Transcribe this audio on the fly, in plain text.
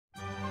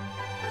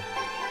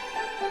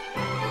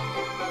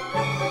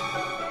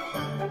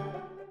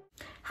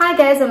Hi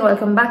guys, and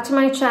welcome back to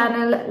my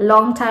channel.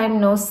 Long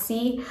time no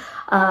see.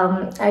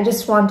 I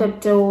just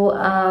wanted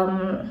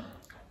to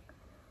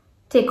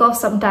take off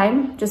some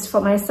time just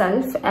for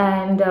myself,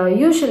 and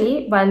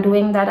usually while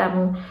doing that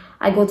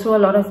I go through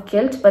a lot of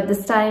guilt, but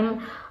this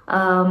time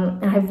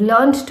I've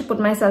learned to put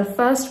myself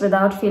first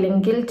without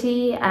feeling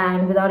guilty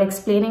and without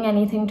explaining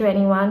anything to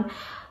anyone.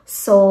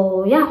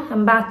 So yeah,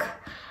 I'm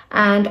back,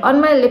 and on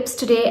my lips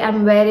today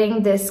I'm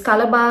wearing this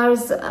Color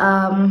Bars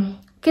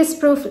Kiss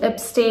Proof Lip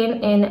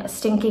Stain in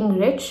Stinking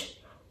Rich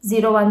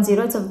 010.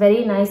 It's a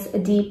very nice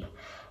deep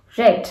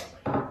red.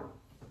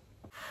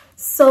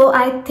 So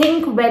I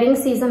think wedding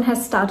season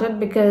has started,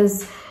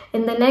 because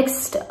in the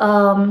next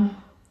Jan,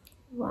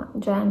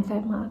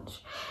 Feb,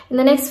 March, in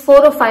the next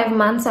 4 or 5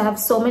 months I have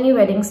so many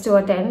weddings to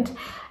attend,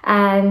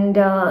 and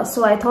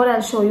so I thought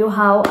I'll show you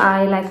how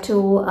I like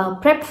to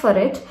prep for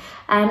it.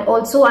 And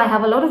also I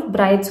have a lot of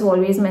brides who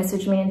always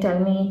message me and tell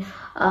me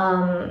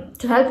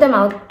to help them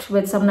out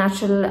with some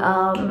natural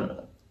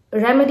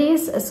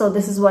remedies. So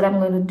this is what I'm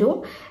going to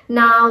do.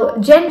 Now,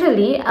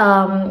 generally,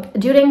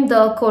 during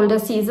the colder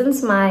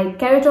seasons, my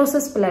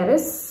keratosis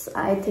pilaris,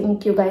 I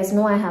think you guys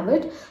know I have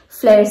it,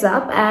 flares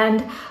up.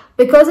 And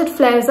because it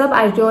flares up,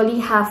 I really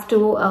have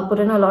to put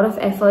in a lot of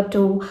effort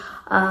to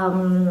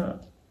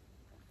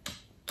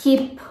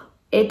keep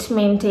it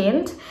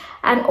maintained.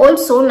 And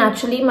also,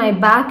 naturally, my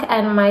back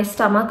and my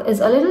stomach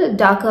is a little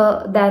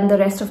darker than the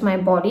rest of my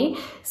body.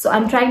 So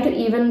I'm trying to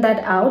even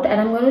that out,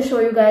 and I'm going to show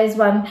you guys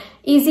one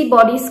easy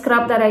body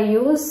scrub that I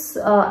use.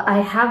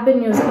 I have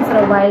been using for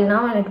a while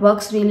now, and it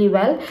works really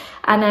well.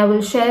 And I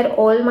will share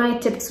all my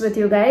tips with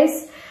you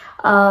guys.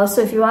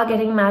 So if you are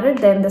getting married,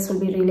 then this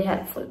will be really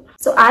helpful.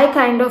 So I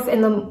kind of,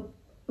 in the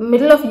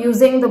middle of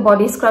using the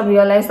body scrub,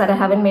 realized that I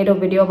haven't made a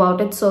video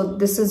about it. So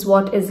this is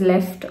what is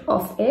left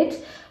of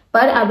it.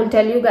 But I will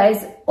tell you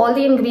guys all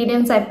the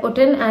ingredients I put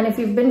in, and if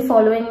you've been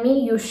following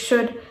me, you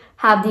should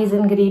have these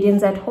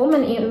ingredients at home,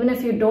 and even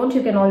if you don't,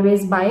 you can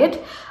always buy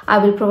it. I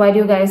will provide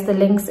you guys the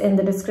links in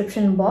the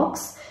description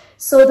box.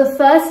 So the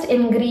first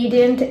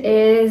ingredient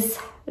is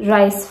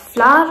rice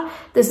flour.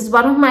 This is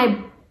one of my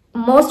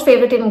most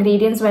favorite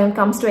ingredients when it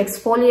comes to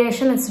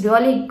exfoliation. It's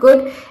really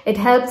good. It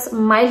helps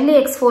mildly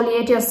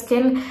exfoliate your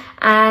skin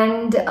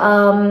and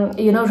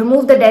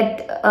remove the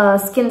dead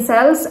skin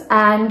cells,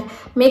 and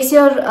makes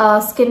your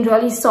skin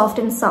really soft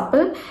and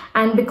supple.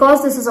 And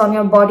because this is on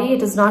your body,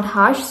 it is not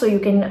harsh, so you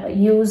can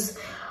use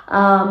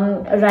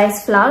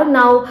rice flour.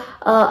 Now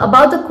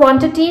about the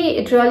quantity,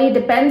 it really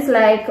depends.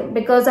 Like,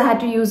 because I had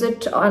to use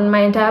it on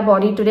my entire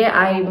body today,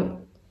 I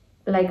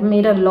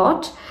made a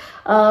lot.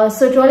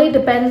 So it really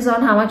depends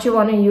on how much you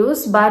want to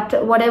use,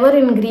 but whatever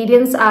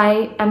ingredients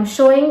I am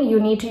showing, you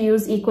need to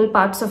use equal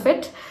parts of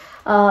it,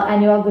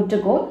 and you are good to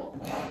go.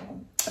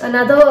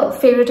 Another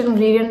favorite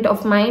ingredient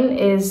of mine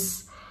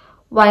is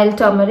wild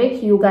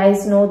turmeric. You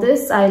guys know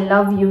this. I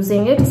love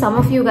using it. Some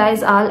of you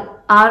guys are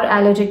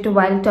allergic to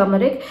wild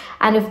turmeric,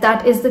 and if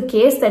that is the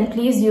case, then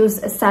please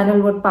use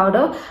sandalwood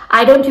powder.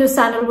 I don't use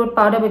sandalwood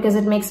powder because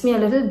it makes me a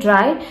little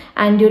dry,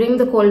 and during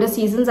the colder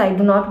seasons I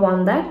do not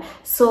want that.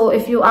 So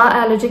if you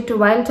are allergic to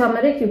wild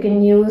turmeric, you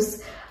can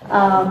use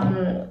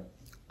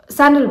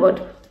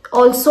sandalwood.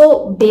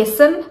 Also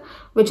besan,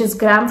 which is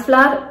gram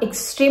flour,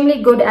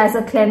 extremely good as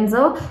a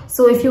cleanser.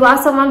 So if you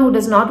are someone who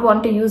does not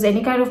want to use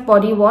any kind of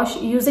body wash,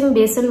 using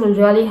besan will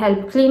really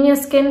help clean your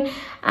skin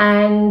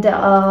and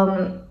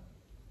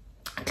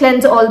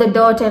cleanse all the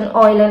dirt and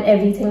oil and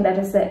everything that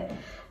is there.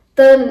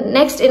 The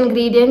next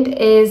ingredient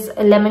is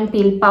lemon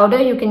peel powder.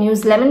 You can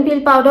use lemon peel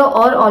powder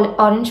or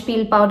orange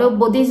peel powder.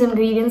 Both these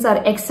ingredients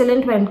are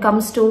excellent when it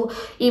comes to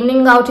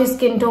evening out your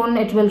skin tone.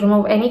 It will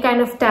remove any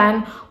kind of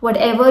tan,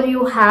 whatever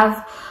you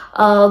have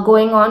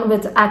going on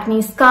with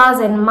acne scars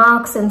and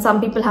marks, and some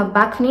people have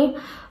back knee.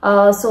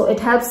 So it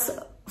helps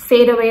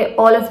fade away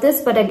all of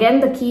this. But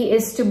again, the key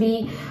is to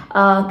be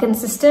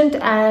consistent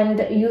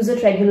and use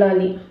it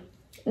regularly.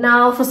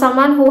 Now, for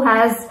someone who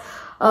has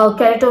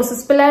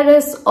keratosis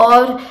pilaris,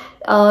 or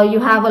you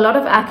have a lot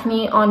of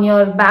acne on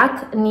your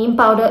back, neem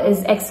powder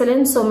is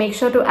excellent. So make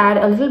sure to add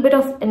a little bit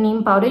of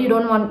neem powder. You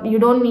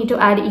don't need to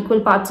add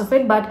equal parts of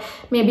it, but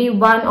maybe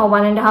 1 or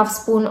 1.5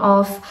 spoon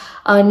of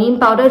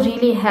neem powder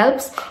really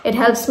helps. It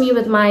helps me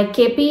with my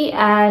KP,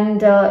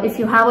 and if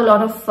you have a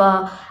lot of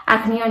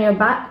acne on your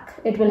back,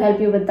 it will help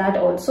you with that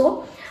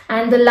also.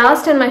 And the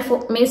last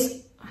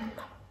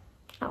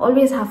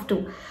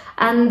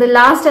and the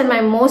last and my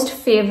most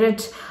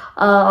favorite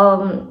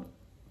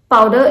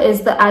powder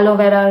is the aloe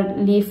vera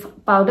leaf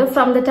powder.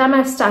 From the time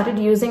I've started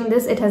using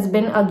this, it has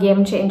been a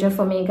game changer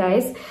for me,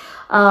 guys.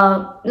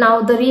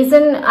 Now, the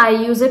reason I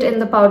use it in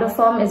the powder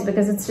form is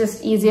because it's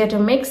just easier to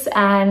mix,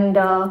 and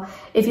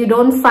if you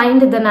don't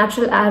find the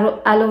natural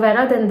aloe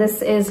vera, then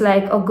this is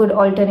like a good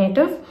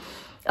alternative.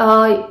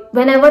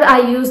 Whenever I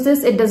use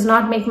this, it does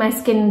not make my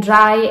skin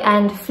dry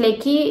and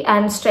flaky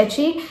and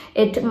stretchy.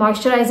 It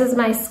moisturizes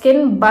my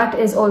skin, but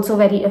is also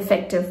very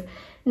effective.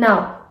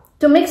 Now,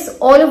 to mix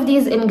all of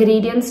these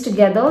ingredients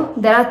together,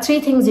 there are 3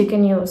 things you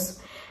can use.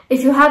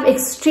 If you have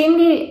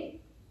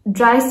extremely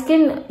dry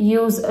skin,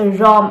 use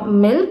raw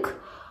milk.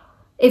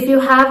 If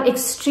you have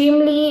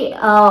extremely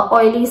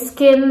oily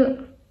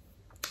skin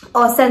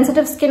or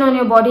sensitive skin on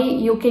your body,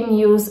 you can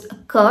use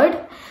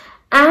curd.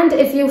 And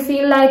if you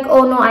feel like,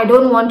 oh no, I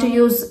don't want to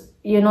use,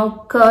 you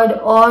know, curd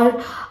or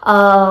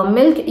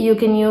milk, you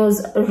can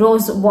use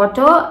rose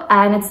water,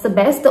 and it's the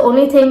best. The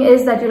only thing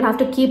is that you'll have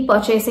to keep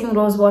purchasing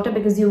rose water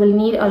because you will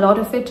need a lot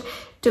of it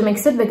to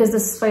mix it, because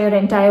this is for your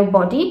entire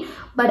body.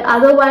 But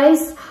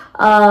otherwise,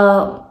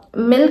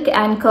 milk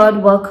and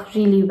curd work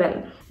really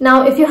well.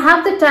 Now, if you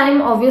have the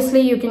time,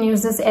 obviously you can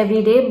use this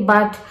every day,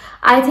 but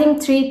I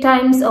think 3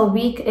 times a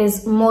week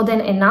is more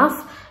than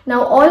enough.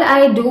 Now, all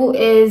I do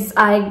is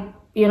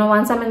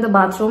once I'm in the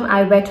bathroom,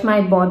 I wet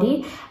my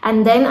body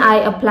and then I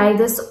apply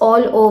this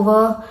all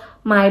over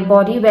my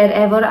body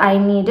wherever I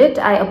need it.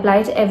 I apply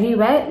it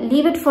everywhere,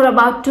 leave it for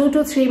about 2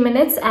 to 3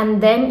 minutes, and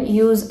then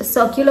use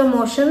circular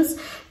motions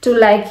to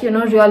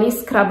really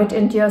scrub it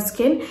into your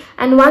skin.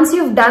 And once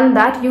you've done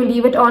that, you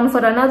leave it on for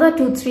another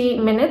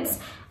 2-3 minutes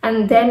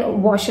and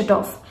then wash it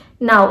off.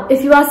 Now,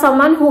 if you are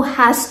someone who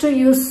has to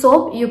use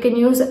soap, you can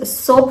use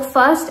soap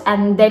first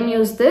and then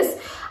use this.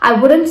 I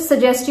wouldn't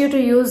suggest you to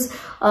use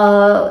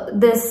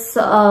this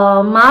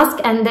mask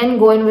and then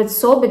go in with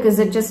soap, because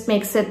it just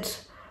makes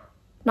it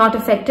not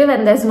effective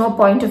and there's no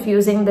point of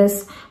using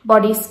this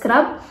body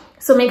scrub.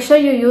 So make sure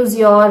you use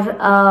your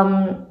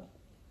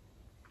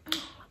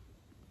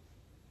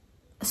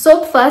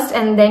soap first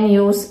and then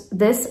use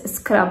this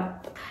scrub.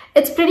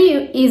 It's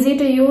pretty easy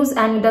to use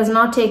and it does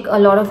not take a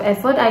lot of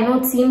effort. I know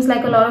it seems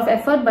like a lot of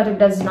effort, but it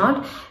does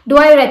not. Do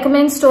I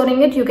recommend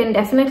storing it? You can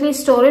definitely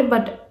store it,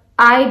 but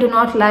I do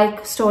not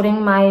like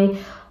storing my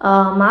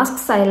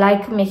masks. I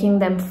like making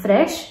them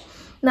fresh.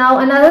 Now,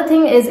 another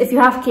thing is, if you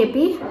have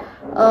KP,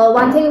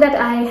 one thing that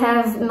I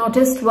have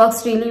noticed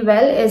works really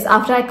well is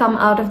after I come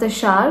out of the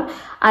shower,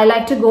 I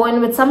like to go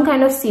in with some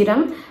kind of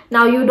serum.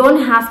 Now, you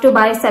don't have to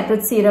buy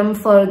separate serum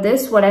for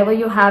this. Whatever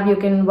you have, you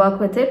can work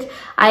with it.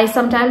 I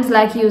sometimes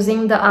like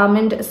using the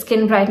almond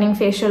skin brightening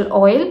facial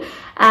oil,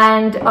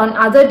 and on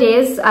other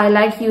days I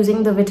like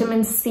using the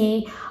vitamin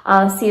C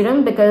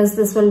serum, because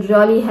this will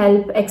really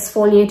help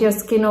exfoliate your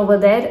skin over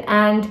there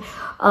and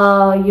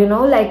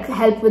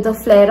help with the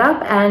flare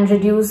up and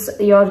reduce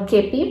your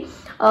KP.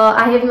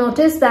 I have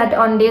noticed that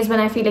on days when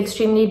I feel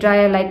extremely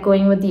dry, I like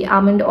going with the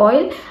almond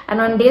oil, and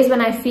on days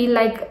when I feel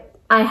like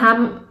I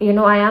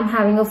am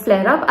having a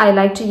flare up, I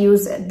like to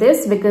use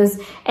this, because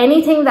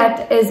anything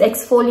that is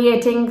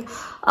exfoliating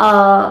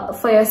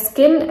for your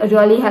skin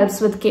really helps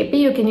with KP.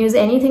 You can use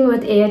anything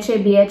with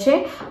AHA,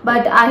 BHA,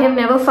 but I have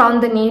never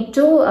found the need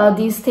to.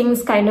 These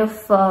things kind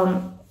of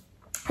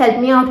help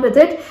me out with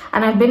it,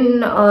 and I've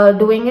been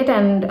doing it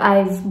and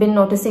I've been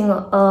noticing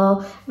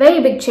a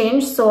very big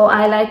change. So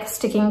I like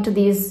sticking to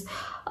these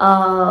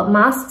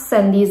masks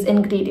and these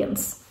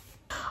ingredients.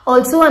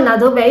 Also,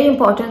 another very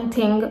important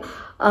thing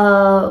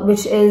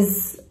which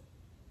is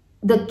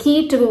the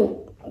key to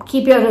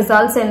keep your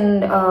results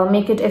and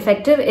make it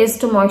effective is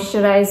to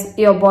moisturize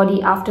your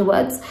body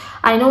afterwards.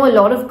 I know a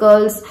lot of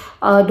girls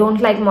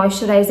don't like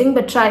moisturizing,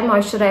 but try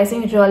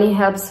moisturizing. It really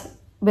helps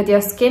with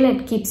your skin.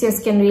 It keeps your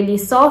skin really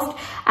soft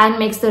and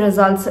makes the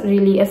results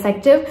really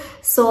effective.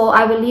 So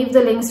I will leave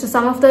the links to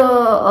some of the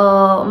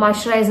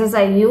moisturizers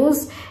I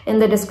use in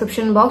the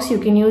description box. You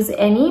can use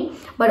any,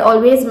 but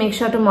always make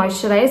sure to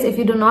moisturize. If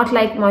you do not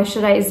like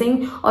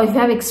moisturizing, or if you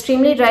have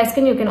extremely dry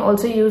skin, you can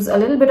also use a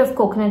little bit of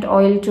coconut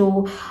oil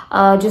to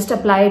just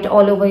apply it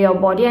all over your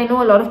body. I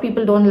know a lot of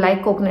people don't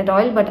like coconut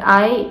oil, but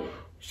I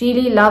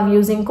really love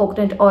using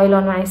coconut oil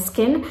on my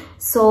skin.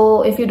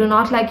 So if you do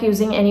not like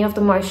using any of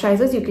the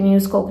moisturizers, you can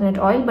use coconut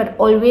oil, but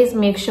always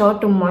make sure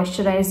to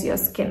moisturize your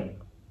skin.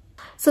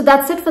 So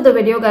that's it for the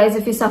video, guys.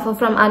 If you suffer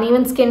from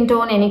uneven skin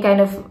tone, any kind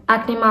of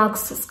acne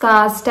marks,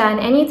 scars, tan,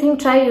 anything,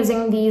 try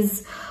using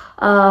these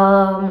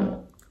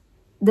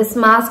this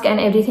mask and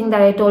everything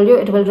that I told you.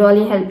 It will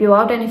really help you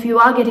out. And if you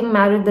are getting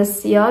married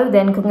this year,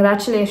 then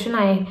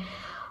congratulations.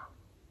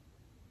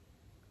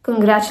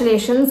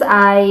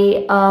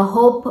 I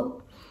hope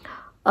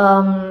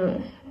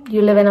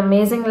you live an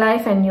amazing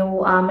life and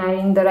you are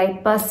marrying the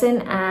right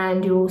person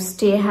and you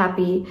stay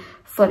happy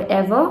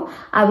forever.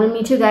 I will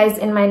meet you guys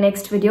in my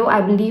next video. I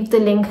will leave the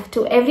link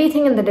to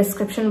everything in the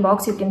description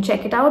box. You can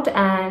check it out,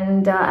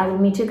 and I will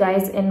meet you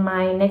guys in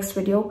my next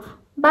video.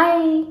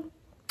 Bye.